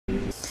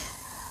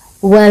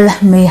Well,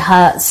 may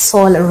her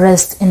soul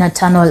rest in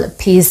eternal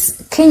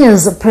peace.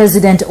 Kenya's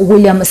President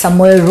William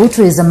Samoei Ruto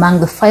is among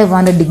the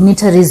 500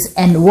 dignitaries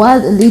and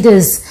world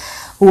leaders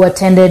who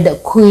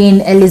attended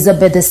Queen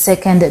Elizabeth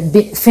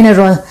II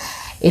funeral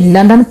in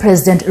London.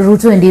 President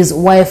Ruto and his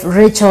wife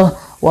Rachel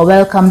were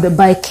welcomed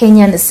by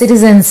Kenyan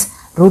citizens.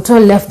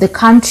 Ruto left the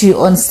country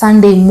on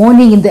Sunday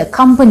morning in the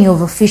company of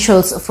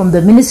officials from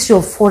the Ministry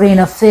of Foreign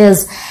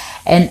Affairs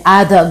and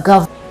other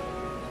government.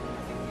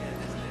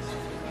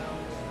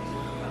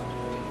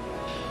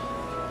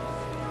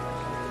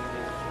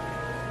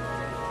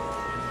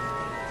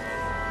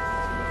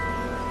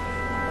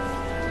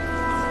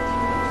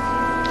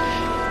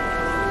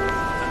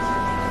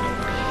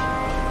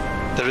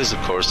 There is, of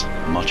course,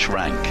 much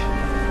rank,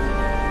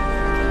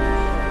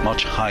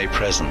 much high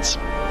presence,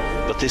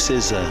 but this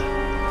is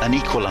an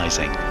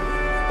equalizing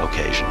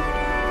occasion.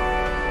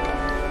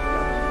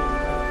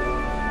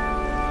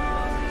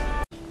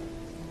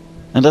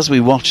 And as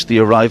we watch the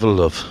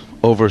arrival of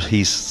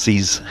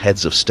overseas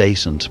heads of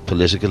state and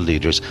political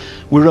leaders,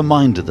 we're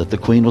reminded that the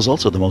Queen was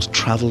also the most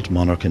travelled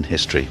monarch in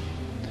history.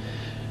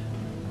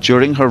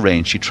 During her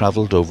reign, she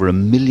travelled over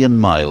 1 million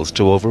miles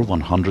to over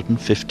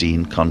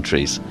 115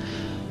 countries,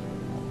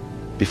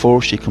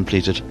 before she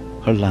completed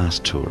her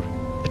last tour,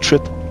 a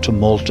trip to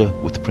Malta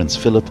with Prince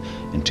Philip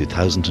in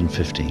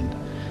 2015,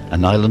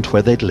 an island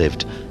where they'd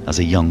lived as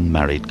a young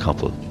married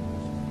couple.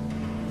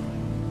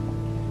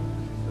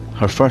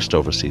 Her first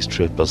overseas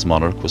trip as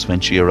monarch was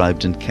when she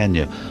arrived in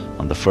Kenya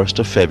on the 1st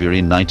of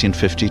February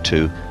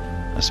 1952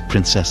 as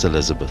Princess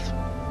Elizabeth.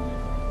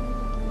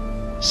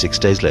 6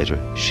 days later,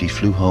 she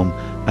flew home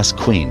as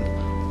Queen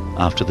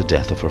after the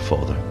death of her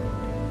father.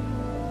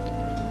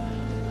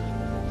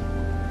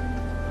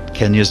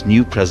 Kenya's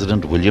new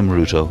President William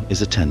Ruto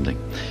is attending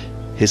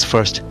his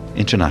first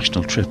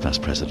international trip as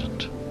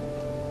president.